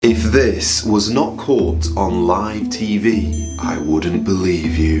If this was not caught on live TV, I wouldn't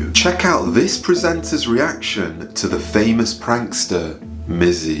believe you. Check out this presenter's reaction to the famous prankster,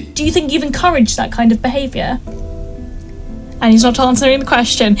 Mizzy. Do you think you've encouraged that kind of behaviour? And he's not answering the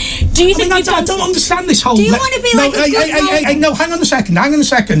question. Do you think I don't understand this whole... Do you want to be like a hey, no, hang on a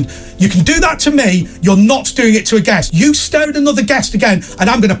second. You can do that to me, you're not doing it to a guest. You stare at another guest again, and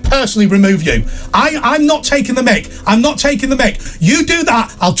I'm going to personally remove you. I'm not taking the mick. You do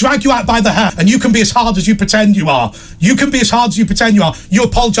that, I'll drag you out by the hair, and you can be as hard as you pretend you are. You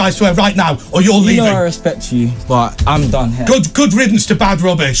apologise to her right now, or you're leaving. You know I respect you, but I'm done here. Good riddance to bad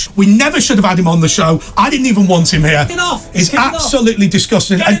rubbish. We never should have had him on the show. I didn't even want him here. Get off. It's absolutely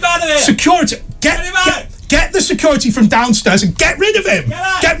disgusting. Get him out of here. Security, get the security from downstairs and get rid of him.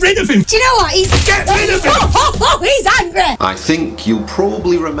 Get rid of him. Do you know what? Get rid of him. He's angry. I think you'll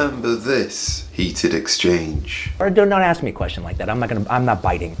probably remember this heated exchange. Or don't ask me a question like that. I'm not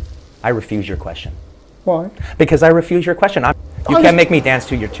biting. I refuse your question. Why? Because I refuse your question. You can't make me dance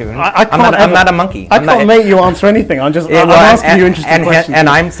to your tune. I'm not a monkey. I can't make you answer anything. I'm asking you interesting questions. And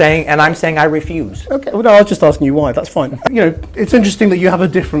I'm saying I refuse. Okay. Well, no, I was just asking you why. That's fine. You know, it's interesting that you have a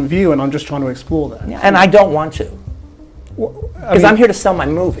different view, and I'm just trying to explore that. Yeah, and I don't want to. Because I'm here to sell my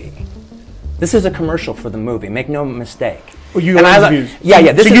movie. This is a commercial for the movie. Make no mistake. Well, you have views.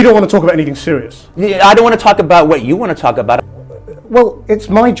 Yeah. So you don't want to talk about anything serious? I don't want to talk about what you want to talk about. Well, it's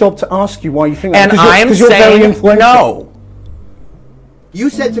my job to ask you why you think that. And I'm saying no. You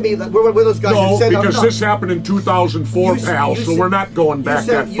said to me that we're with those guys. No, you said, because this happened in 2004, pal, so we're not going back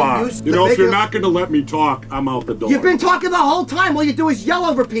that far. You know, if you're not going to let me talk, I'm out the door. You've been talking the whole time. All you do is yell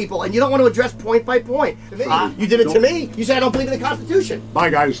over people, and you don't want to address point by point. You did it to me. You said I don't believe in the Constitution. Bye,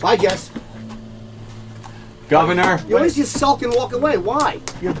 guys. Bye, Jess. Governor. You always just sulk and walk away. Why?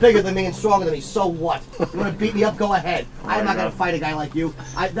 You're bigger than me and stronger than me. So what? You want to beat me up? Go ahead. I'm not going to fight a guy like you.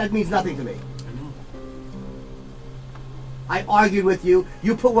 That means nothing to me. I argued with you.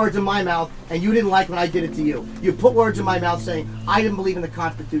 You put words in my mouth, and you didn't like when I did it to you. You put words in my mouth saying I didn't believe in the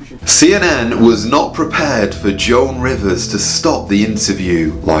Constitution. CNN was not prepared for Joan Rivers to stop the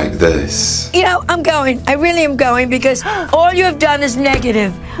interview like this. You know, I'm going. I really am going because all you have done is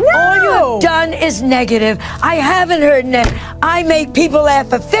negative. No. All you have done is negative. I haven't heard negative. I make people laugh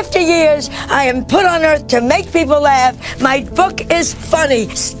for 50 years. I am put on earth to make people laugh. My book is funny.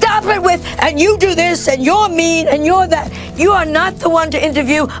 Stop it with, and you do this, and you're mean, and you're that. You are not the one to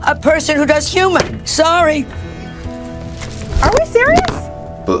interview a person who does humor. Sorry. Are we serious?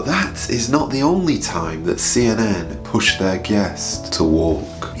 But that is not the only time that CNN pushed their guest to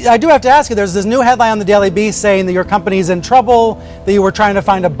walk. I do have to ask you, there's this new headline on the Daily Beast saying that your company's in trouble, that you were trying to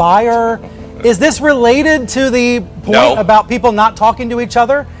find a buyer. Is this related to the point about people not talking to each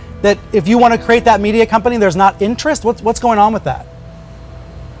other? That if you want to create that media company, there's not interest? What's going on with that?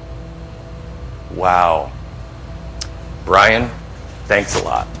 Wow. Brian, thanks a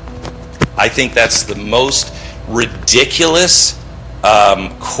lot. I think that's the most ridiculous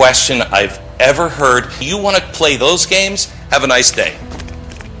question I've ever heard. You want to play those games? Have a nice day.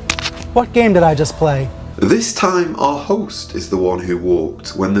 What game did I just play? This time our host is the one who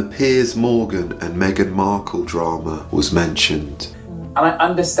walked when the Piers Morgan and Meghan Markle drama was mentioned. And I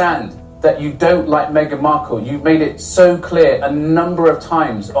understand that you don't like Meghan Markle. You've made it so clear a number of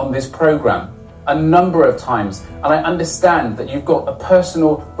times on this programme. A number of times, and I understand that you've got a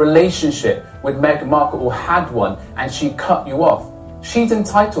personal relationship with Meghan Markle, or had one, and she cut you off. She's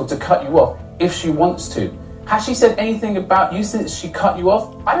entitled to cut you off if she wants to. Has she said anything about you since she cut you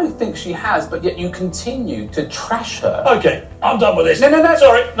off? I don't think she has, but yet you continue to trash her. Okay, I'm done with this. No.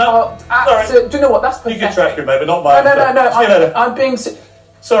 Sorry, no. Sorry. So, do you know what? That's pathetic. You can trash me, baby, not mine. No. I'm being...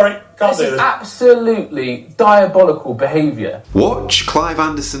 Sorry, can't do this. this. Absolutely diabolical behaviour. Watch Clive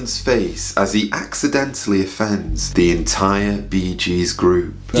Anderson's face as he accidentally offends the entire Bee Gees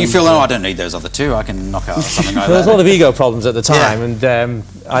group. Do you feel, I don't need those other two, I can knock out something like that? There was a lot of ego problems at the time, and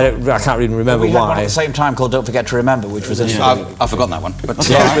I can't even remember we had why. one at the same time called Don't Forget to Remember, which was interesting. I've forgotten that one. But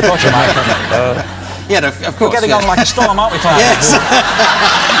yeah, we thought you might. Yeah, of course. We're getting on like a storm, aren't we, Clive? Yes.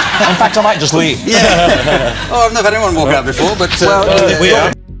 In fact, I might just leave. Yeah. Oh, I've never had anyone walk out before, but... we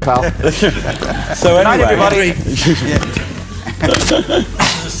are. Pal. So anyway, everybody. This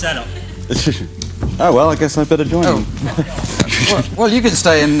is a setup. Oh well, I guess I better join them. Well, you can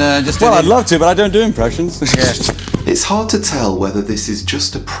stay and just... Well, I'd love to, but I don't do impressions. It's hard to tell whether this is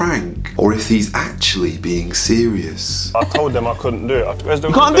just a prank or if he's actually being serious. I told them I couldn't do it.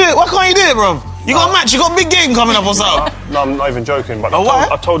 You can't do it? Why can't you do it, bro? You got a match, you got a big game coming up or something? No, I'm not even joking, but Oh,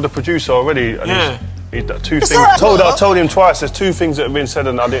 I told the producer already. And Yeah. I told him twice. There's two things that have been said,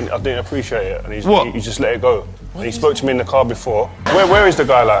 and I didn't appreciate it, and he just let it go. And he spoke to me in the car before. Where is the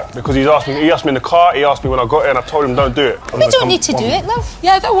guy like? Because he asked me in the car, he asked me when I got here, and I told him don't do it. We don't need to do it, love.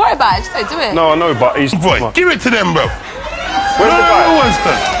 Yeah, don't worry about it. Just don't do it. No, I know, but he's... Boy, give it to them, bro. Where's the guy?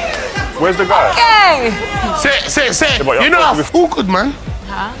 Where's the guy? Okay. Say. Yeah, You know, awkward, man.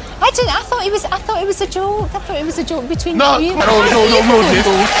 Huh? I thought it was a joke. I thought it was a joke between No, you. no.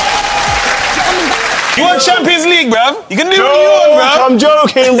 You want Champions League, bruv? You can do what you Joke, want, bruv. I'm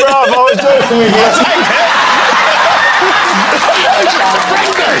joking, bruv. I was joking with you.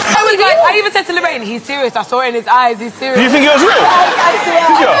 I even said to Lorraine, he's serious. I saw it in his eyes. He's serious. Do you think it was real?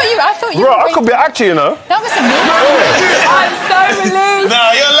 I thought you. Bro, I could be an actor, you know. That was amazing. I'm so relieved.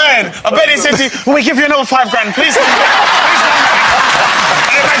 Nah, you're lying. I bet he said to you, we give you another £5,000, please come back. Please come back.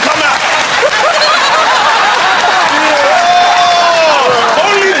 And then come out.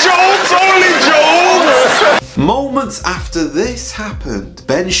 Only jokes. Moments after this happened,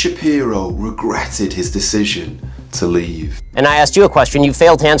 Ben Shapiro regretted his decision to leave. And I asked you a question, you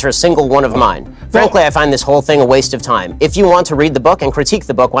failed to answer a single one of mine. Frankly, I find this whole thing a waste of time. If you want to read the book and critique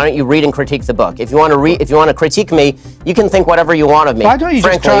the book, why don't you read and critique the book? If you want to critique me, you can think whatever you want of me. Why don't you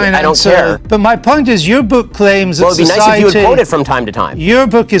Frankly, just try and I don't answer? care. But my point is, your book claims that Well, it'd be society... nice if you would quote it from time to time. Your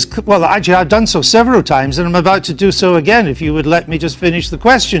book is... Well, actually, I've done so several times, and I'm about to do so again, if you would let me just finish the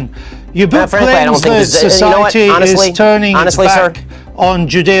question. Your book frankly, I don't claims think that society honestly, is turning its back sir, on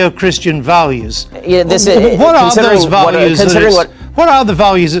Judeo-Christian values. Yeah, what are those values? What are the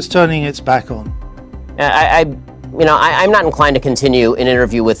values it's turning its back on? I'm not inclined to continue an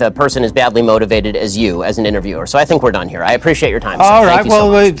interview with a person as badly motivated as you as an interviewer. So I think we're done here. I appreciate your time. All right.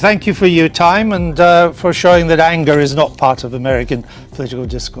 Well, thank you for your time and for showing that anger is not part of American political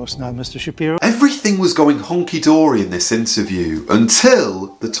discourse now, Mr. Shapiro. Everything was going hunky-dory in this interview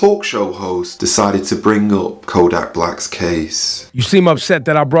until the talk show host decided to bring up Kodak Black's case. You seem upset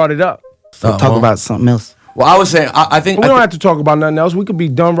that I brought it up. Talk about something else. Well, I was saying, I think... We don't have to talk about nothing else. We could be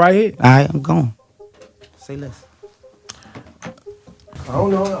done right here. All right, I'm going. Say less. I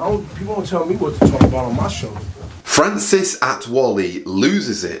don't know. People don't tell me what to talk about on my show. Francis Atwally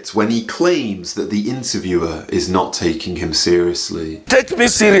loses it when he claims that the interviewer is not taking him seriously. Take me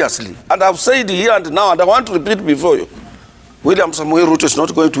seriously. And I've said here and now, and I want to repeat before you, William Samuel Ruto is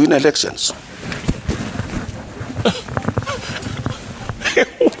not going to win elections.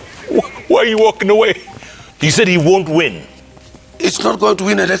 Why are you walking away? You said he won't win. It's not going to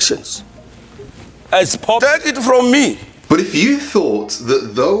win elections. As pop. Take it from me. But if you thought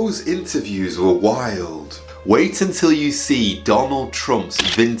that those interviews were wild, wait until you see Donald Trump's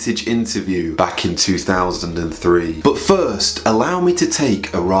vintage interview back in 2003. But first, allow me to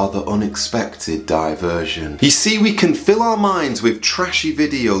take a rather unexpected diversion. You see, we can fill our minds with trashy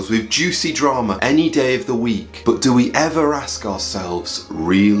videos, with juicy drama any day of the week. But do we ever ask ourselves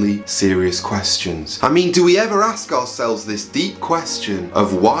really serious questions? I mean, do we ever ask ourselves this deep question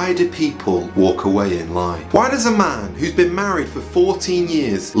of why do people walk away in life? Why does a man who's been married for 14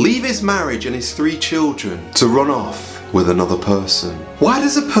 years leave his marriage and his 3 children to run off with another person? Why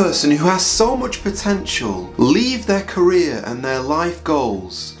does a person who has so much potential leave their career and their life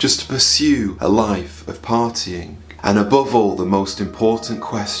goals just to pursue a life of partying? And above all, the most important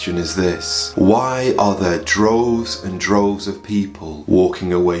question is this: why are there droves and droves of people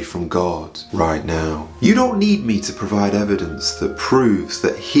walking away from God right now? You don't need me to provide evidence that proves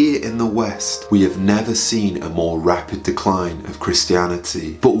that here in the West we have never seen a more rapid decline of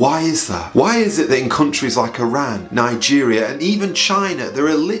Christianity. But why is that? Why is it that in countries like Iran, Nigeria and even China there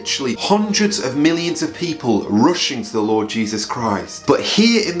are literally hundreds of millions of people rushing to the Lord Jesus Christ? But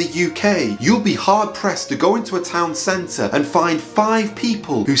here in the UK, you'll be hard pressed to go into a town centre and find 5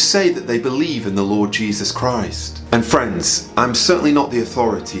 people who say that they believe in the Lord Jesus Christ. And friends, I'm certainly not the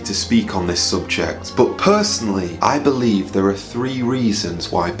authority to speak on this subject, but personally, I believe there are 3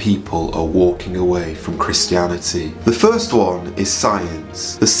 reasons why people are walking away from Christianity. The first one is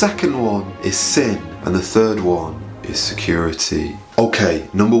science, the second one is sin, and the third one is security. Okay,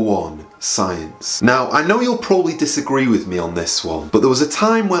 number 1. Science. Now, I know you'll probably disagree with me on this one, but there was a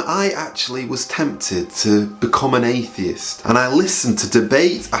time where I actually was tempted to become an atheist, and I listened to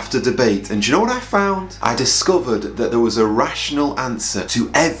debate after debate, and do you know what I found? I discovered that there was a rational answer to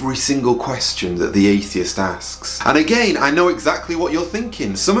every single question that the atheist asks. And again, I know exactly what you're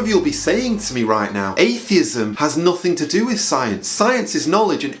thinking. Some of you will be saying to me right now, atheism has nothing to do with science. Science is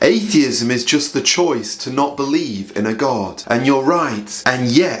knowledge, and atheism is just the choice to not believe in a God. And you're right. And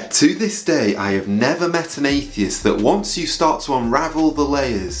yet, to this this day, I have never met an atheist that once you start to unravel the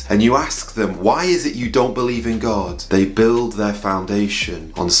layers and you ask them, why is it you don't believe in God? They build their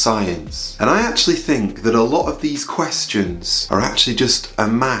foundation on science. And I actually think that a lot of these questions are actually just a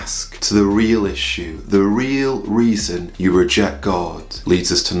mask to the real issue. The real reason you reject God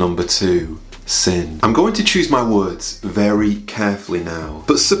leads us to number 2. Sin. I'm going to choose my words very carefully now.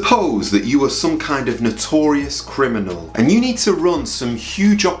 But suppose that you are some kind of notorious criminal and you need to run some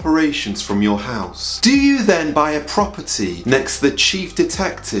huge operations from your house. Do you then buy a property next to the chief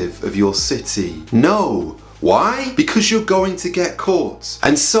detective of your city? No. Why? Because you're going to get caught.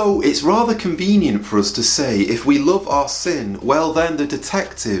 And so it's rather convenient for us to say, if we love our sin, well then the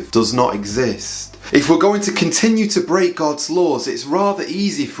detective does not exist. If we're going to continue to break God's laws, it's rather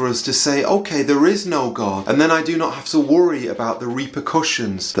easy for us to say, okay, there is no God, and then I do not have to worry about the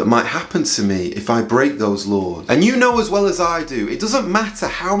repercussions that might happen to me if I break those laws. And you know as well as I do, it doesn't matter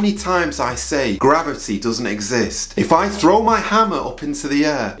how many times I say gravity doesn't exist. If I throw my hammer up into the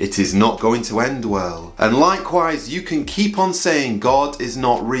air, it is not going to end well. And likewise, you can keep on saying God is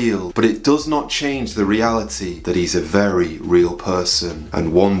not real, but it does not change the reality that he's a very real person,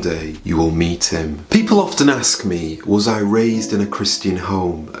 and one day you will meet him. People often ask me, was I raised in a Christian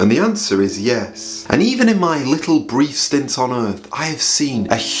home? And the answer is yes. And even in my little brief stint on earth, I have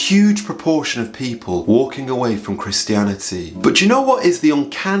seen a huge proportion of people walking away from Christianity. But do you know what is the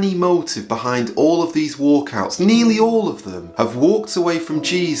uncanny motive behind all of these walkouts? Nearly all of them have walked away from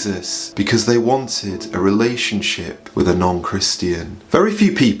Jesus because they wanted a relationship with a non-Christian. Very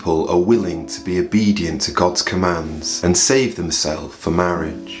few people are willing to be obedient to God's commands and save themselves for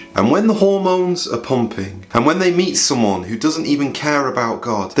marriage. And when the hormones are pumping, and when they meet someone who doesn't even care about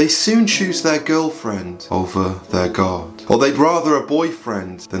God, they soon choose their girlfriend over their God. Or they'd rather a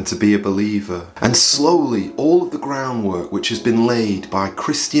boyfriend than to be a believer. And slowly, all of the groundwork which has been laid by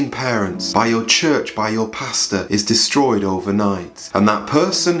Christian parents, by your church, by your pastor, is destroyed overnight. And that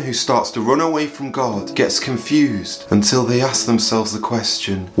person who starts to run away from God gets confused until they ask themselves the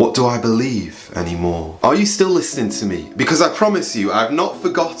question, what do I believe anymore? Are you still listening to me? Because I promise you, I've not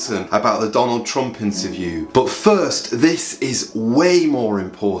forgotten about the Donald Trump interview. But first, this is way more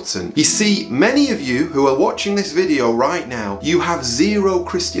important. You see, many of you who are watching this video right now, you have zero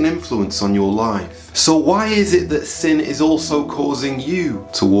Christian influence on your life. So why is it that sin is also causing you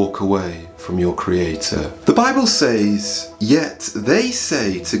to walk away from your Creator? The Bible says, yet they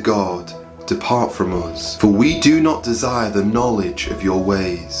say to God, depart from us, for we do not desire the knowledge of your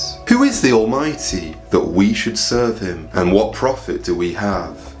ways. Who is the Almighty that we should serve him? And what profit do we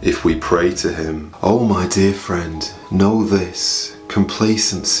have if we pray to him? Oh my dear friend, know this.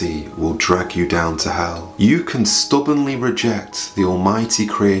 Complacency will drag you down to hell. You can stubbornly reject the Almighty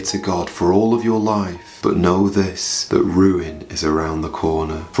Creator God for all of your life, but know this, that ruin is around the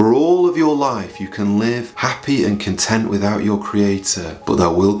corner. For all of your life you can live happy and content without your Creator, but there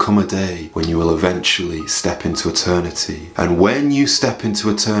will come a day when you will eventually step into eternity. And when you step into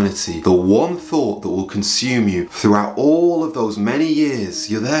eternity, the one thought that will consume you throughout all of those many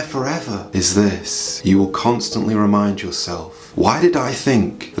years, you're there forever, is this. You will constantly remind yourself, why did I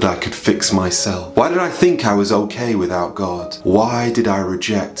think that I could fix myself? Why did I think I was okay without God? Why did I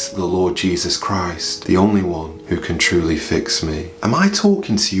reject the Lord Jesus Christ, the only one who can truly fix me? Am I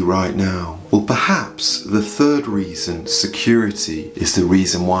talking to you right now? Well, perhaps the third reason, security, is the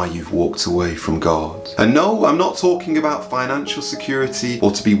reason why you've walked away from God. And no, I'm not talking about financial security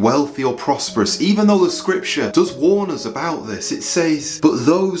or to be wealthy or prosperous, even though the scripture does warn us about this. It says, but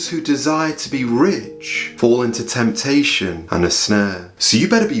those who desire to be rich fall into temptation and a snare. So you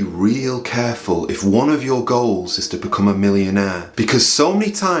better be real careful if one of your goals is to become a millionaire. Because so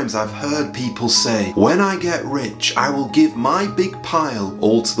many times I've heard people say, when I get rich, I will give my big pile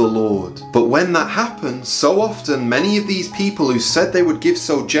all to the Lord. But when that happens, so often many of these people who said they would give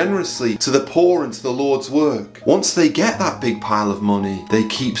so generously to the poor and to the Lord's work, once they get that big pile of money, they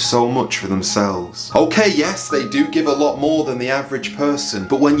keep so much for themselves. Okay, yes, they do give a lot more than the average person,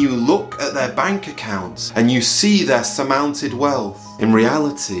 but when you look at their bank accounts and you see their surmounted wealth, in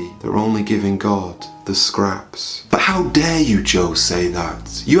reality, they're only giving God the scraps. But how dare you, Joe, say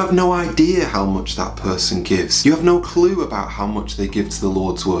that? You have no idea how much that person gives. You have no clue about how much they give to the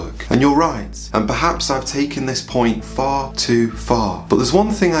Lord's work. And you're right. And perhaps I've taken this point far too far. But there's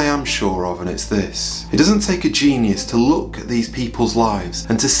one thing I am sure of, and it's this. It doesn't take a genius to look at these people's lives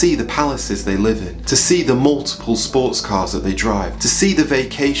and to see the palaces they live in, to see the multiple sports cars that they drive, to see the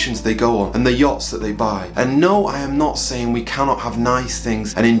vacations they go on and the yachts that they buy. And no, I am not saying we cannot have nice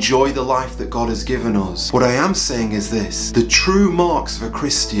things and enjoy the life that God has given us. What I am saying is this: the true marks of a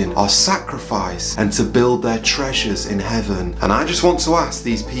Christian are sacrifice and to build their treasures in heaven. And I just want to ask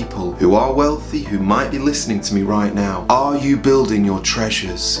these people who are wealthy, who might be listening to me right now, are you building your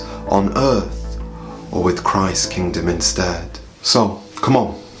treasures on earth or with Christ's kingdom instead? So, come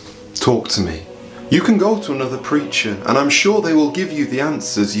on, talk to me. You can go to another preacher, and I'm sure they will give you the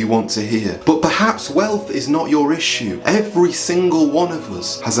answers you want to hear. But perhaps wealth is not your issue. Every single one of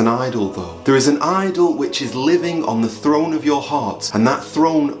us has an idol though. There is an idol which is living on the throne of your heart, and that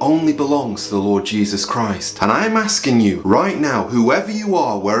throne only belongs to the Lord Jesus Christ. And I'm asking you right now, whoever you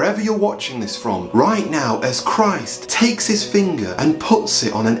are, wherever you're watching this from, right now, as Christ takes his finger and puts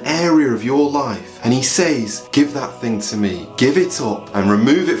it on an area of your life, and he says, give that thing to me, give it up and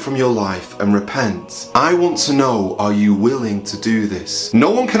remove it from your life and repent. I want to know, are you willing to do this? No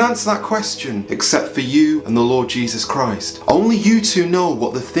one can answer that question except for you and the Lord Jesus Christ. Only you two know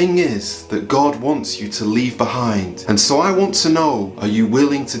what the thing is that God wants you to leave behind. And so I want to know, are you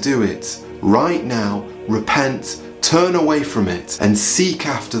willing to do it? Right now, repent, turn away from it, and seek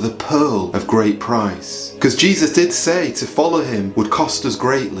after the pearl of great price. Because Jesus did say to follow him would cost us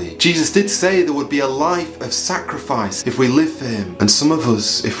greatly. Jesus did say there would be a life of sacrifice if we live for him. And some of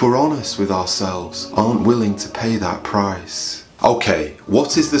us, if we're honest with ourselves, aren't willing to pay that price. Okay,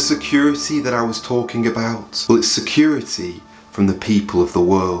 what is the security that I was talking about? Well, it's security from the people of the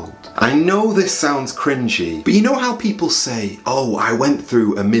world. I know this sounds cringy, but you know how people say, oh, I went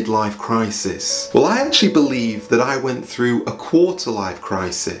through a midlife crisis? Well, I actually believe that I went through a quarter-life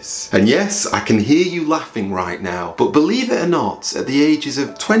crisis. And yes, I can hear you laughing right now, but believe it or not, at the ages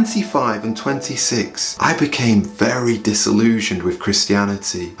of 25 and 26, I became very disillusioned with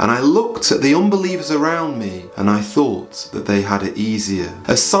Christianity. And I looked at the unbelievers around me and I thought that they had it easier.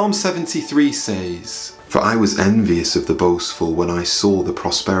 As Psalm 73 says, for I was envious of the boastful when I saw the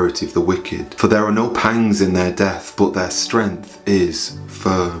prosperity of the wicked. For there are no pangs in their death, but their strength is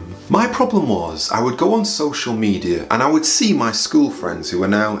firm. My problem was, I would go on social media and I would see my school friends who are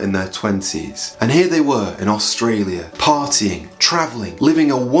now in their 20s. And here they were in Australia, partying, travelling, living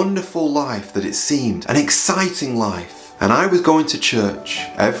a wonderful life that it seemed, an exciting life. And I was going to church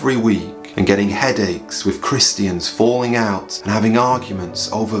every week and getting headaches with Christians falling out and having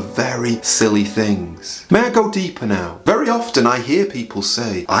arguments over very silly things. May I go deeper now? Very often I hear people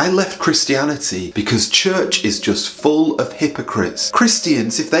say, I left Christianity because church is just full of hypocrites.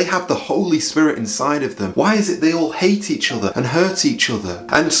 Christians, if they have the Holy Spirit inside of them, why is it they all hate each other and hurt each other?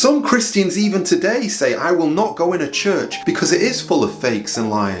 And some Christians even today say, I will not go in a church because it is full of fakes and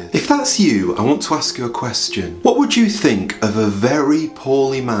liars. If that's you, I want to ask you a question. What would you think of a very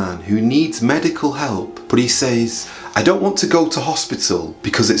poorly man who needs medical help, but he says, I don't want to go to hospital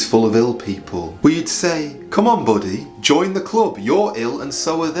because it's full of ill people? Well, you'd say, come on buddy, join the club, you're ill and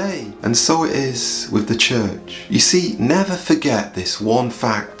so are they. And so it is with the church. You see, never forget this one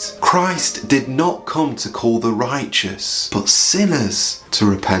fact. Christ did not come to call the righteous, but sinners to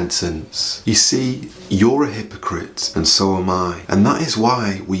repentance. You see, you're a hypocrite and so am I. And that is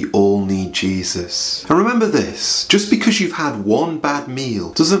why we all need Jesus. And remember this, just because you've had one bad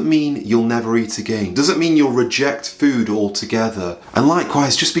meal doesn't mean you'll never eat again. Doesn't mean you'll reject food altogether. And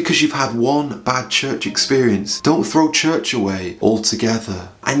likewise, just because you've had one bad church experience, don't throw church away altogether.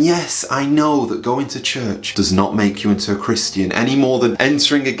 And yes, I know that going to church does not make you into a Christian any more than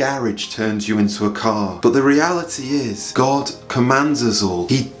entering a garage turns you into a car. But the reality is, God commands us all.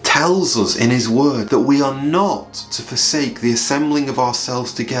 He tells us in his word that we are not to forsake the assembling of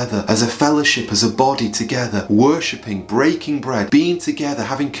ourselves together as a fellowship, as a body together, worshipping, breaking bread, being together,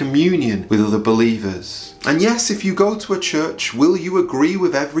 having communion with other believers. And yes, if you go to a church, will you agree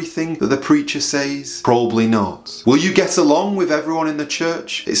with everything that the preacher says? Probably not. Will you get along with everyone in the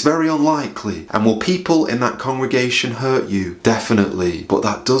church? It's very unlikely. And will people in that congregation hurt you? Definitely. But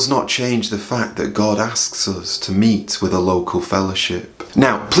that does not change the fact that God asks us to meet with a local fellowship.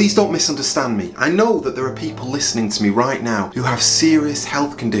 Now, please don't misunderstand me. I know that there are people listening to me right now who have serious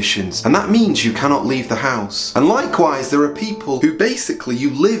health conditions, and that means you cannot leave the house. And likewise, there are people who basically you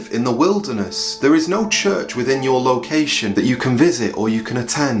live in the wilderness. There is no church within your location that you can visit or you can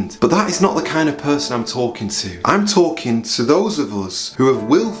attend. But that is not the kind of person I'm talking to. I'm talking to those of us who have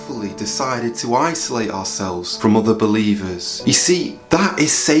willfully decided to isolate ourselves from other believers. You see, that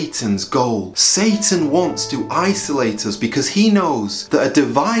is Satan's goal. Satan wants to isolate us because he knows that a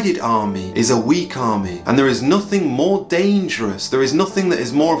divided army is a weak army, and there is nothing more dangerous, there is nothing that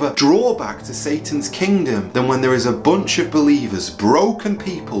is more of a drawback to Satan's kingdom than when there is a bunch of believers, broken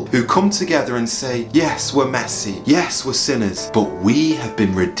people, who come together and say, yes, Yes, we're messy. Yes, we're sinners. But we have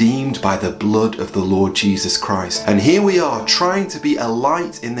been redeemed by the blood of the Lord Jesus Christ. And here we are trying to be a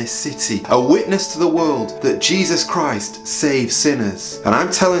light in this city, a witness to the world that Jesus Christ saves sinners. And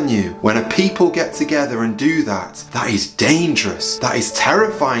I'm telling you, when a people get together and do that, that is dangerous. That is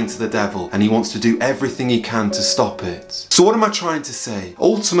terrifying to the devil, and he wants to do everything he can to stop it. So what am I trying to say?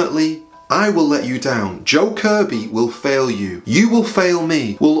 Ultimately, I will let you down. Joe Kirby will fail you. You will fail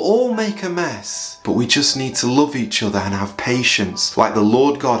me. We'll all make a mess. But we just need to love each other and have patience, like the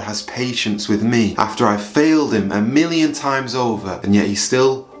Lord God has patience with me after I've failed him 1,000,000 times over, and yet he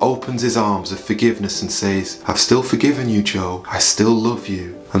still opens his arms of forgiveness and says, I've still forgiven you, Joe. I still love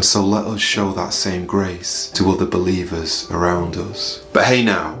you. And so let us show that same grace to other believers around us. But hey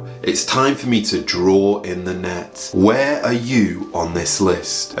now, it's time for me to draw in the net. Where are you on this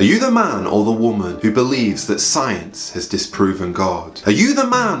list? Are you the man or the woman who believes that science has disproven God? Are you the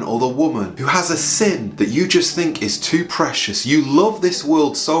man or the woman who has a sin that you just think is too precious? You love this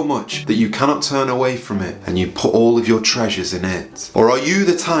world so much that you cannot turn away from it, and you put all of your treasures in it? Or are you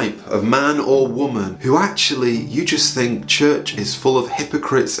the type of man or woman who actually you just think church is full of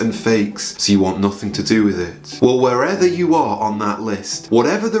hypocrites and fakes, so you want nothing to do with it? Well, wherever you are on that list,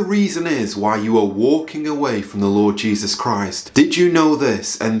 whatever the reason is why you are walking away from the Lord Jesus Christ, did you know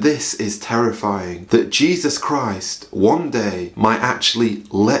this, and this is terrifying, that Jesus Christ one day might actually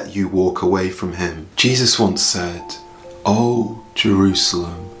let you walk away from him? Jesus once said, "Oh,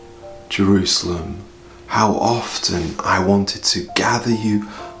 Jerusalem, Jerusalem, how often I wanted to gather you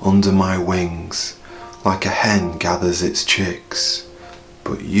under my wings, like a hen gathers its chicks,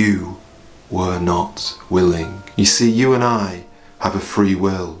 but you were not willing." You see, you and I have a free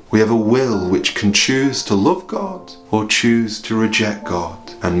will. We have a will which can choose to love God or choose to reject God.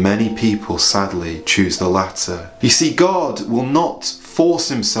 And many people, sadly, choose the latter. You see, God will not force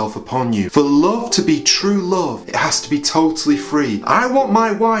himself upon you. For love to be true love, it has to be totally free. I want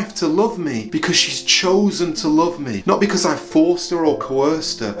my wife to love me because she's chosen to love me, not because I forced her or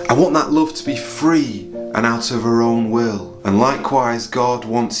coerced her. I want that love to be free and out of her own will. And likewise, God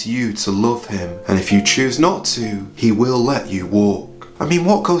wants you to love him. And if you choose not to, he will let you walk. I mean,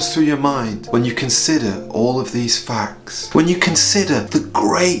 what goes through your mind when you consider all of these facts? When you consider the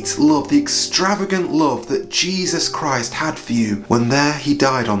great love, the extravagant love that Jesus Christ had for you when there he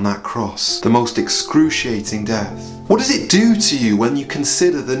died on that cross, the most excruciating death. What does it do to you when you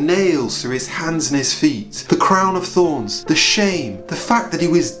consider the nails through his hands and his feet, the crown of thorns, the shame, the fact that he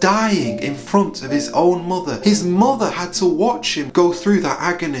was dying in front of his own mother? His mother had to watch him go through that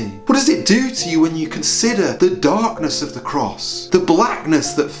agony. What does it do to you when you consider the darkness of the cross, the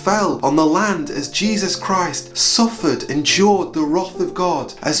blackness that fell on the land as Jesus Christ suffered, endured the wrath of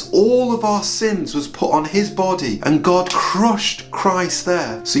God, as all of our sins was put on his body, and God crushed Christ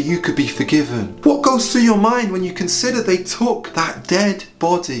there so you could be forgiven? What goes through your mind when you consider they took that dead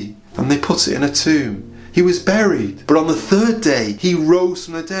body and they put it in a tomb? He was buried, but on the third day he rose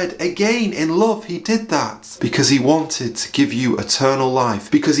from the dead. Again, in love, he did that because he wanted to give you eternal life,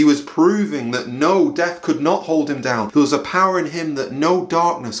 because he was proving that no death could not hold him down. There was a power in him that no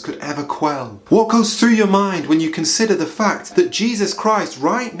darkness could ever quell. What goes through your mind when you consider the fact that Jesus Christ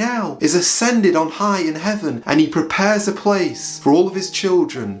right now is ascended on high in heaven, and he prepares a place for all of his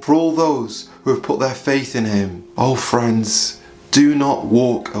children, for all those who have put their faith in him? Oh friends, do not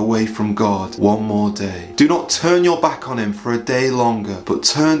walk away from God one more day. Do not turn your back on him for a day longer, but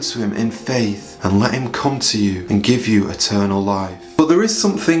turn to him in faith and let him come to you and give you eternal life. But there is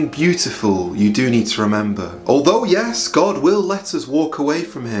something beautiful you do need to remember. Although yes, God will let us walk away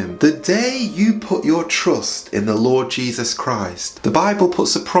from him, the day you put your trust in the Lord Jesus Christ, the Bible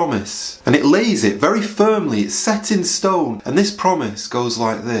puts a promise, and it lays it very firmly. It's set in stone, and this promise goes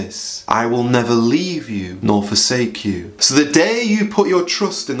like this: I will never leave you nor forsake you. So the day you put your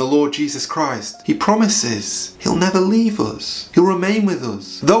trust in the Lord Jesus Christ, he promises he'll never leave us. He'll remain with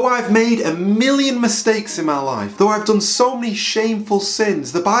us. Though I've made 1,000,000 mistakes in my life, though I've done so many shameful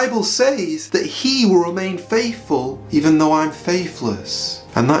sins, the Bible says that he will remain faithful even though I'm faithless.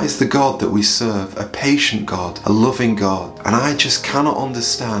 And that is the God that we serve, a patient God, a loving God. And I just cannot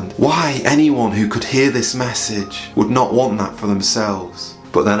understand why anyone who could hear this message would not want that for themselves.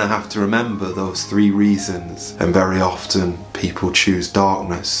 But then I have to remember those 3 reasons, and very often people choose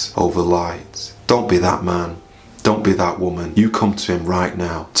darkness over light. Don't be that man. Don't be that woman. You come to him right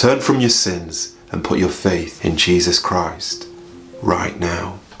now. Turn from your sins and put your faith in Jesus Christ right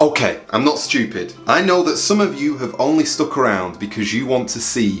now. Okay, I'm not stupid. I know that some of you have only stuck around because you want to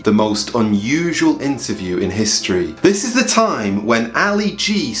see the most unusual interview in history. This is the time when Ali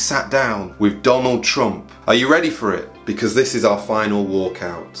G sat down with Donald Trump. Are you ready for it? because this is our final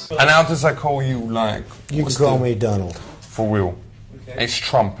walkout. And how does I call you, like... You can call me Donald. For real. Okay. It's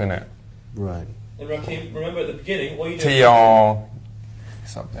Trump, innit? Right. And Raheem, remember at the beginning, what are you doing? TR...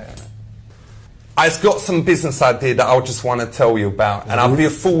 It's up there, innit? I've got some business idea that I just want to tell you about, and I'll be a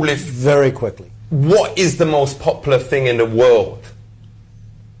fool if... Very quickly. What is the most popular thing in the world?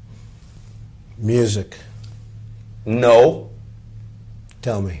 Music. No.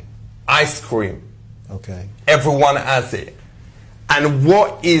 Tell me. Ice cream. Okay. Everyone has it. And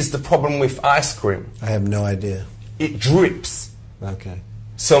what is the problem with ice cream? I have no idea. It drips. Okay.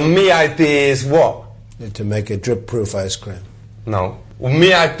 So my idea is what? To make a drip-proof ice cream. No. Well,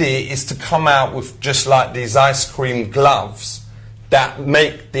 my idea is to come out with just like these ice cream gloves that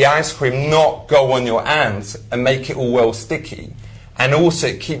make the ice cream not go on your hands and make it all well sticky. And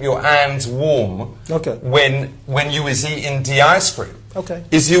also keep your hands warm when you is eating the ice cream. Okay.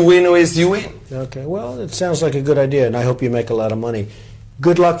 Is you win or is you win? Okay, well, it sounds like a good idea, and I hope you make a lot of money.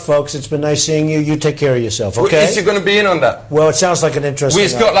 Good luck, folks. It's been nice seeing you. You take care of yourself, okay? Well, is you going to be in on that? Well, it sounds like an interesting...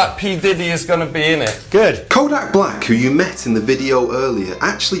 We've got like P. Diddy is going to be in it. Good. Kodak Black, who you met in the video earlier,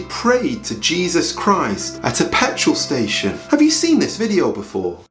 actually prayed to Jesus Christ at a petrol station. Have you seen this video before?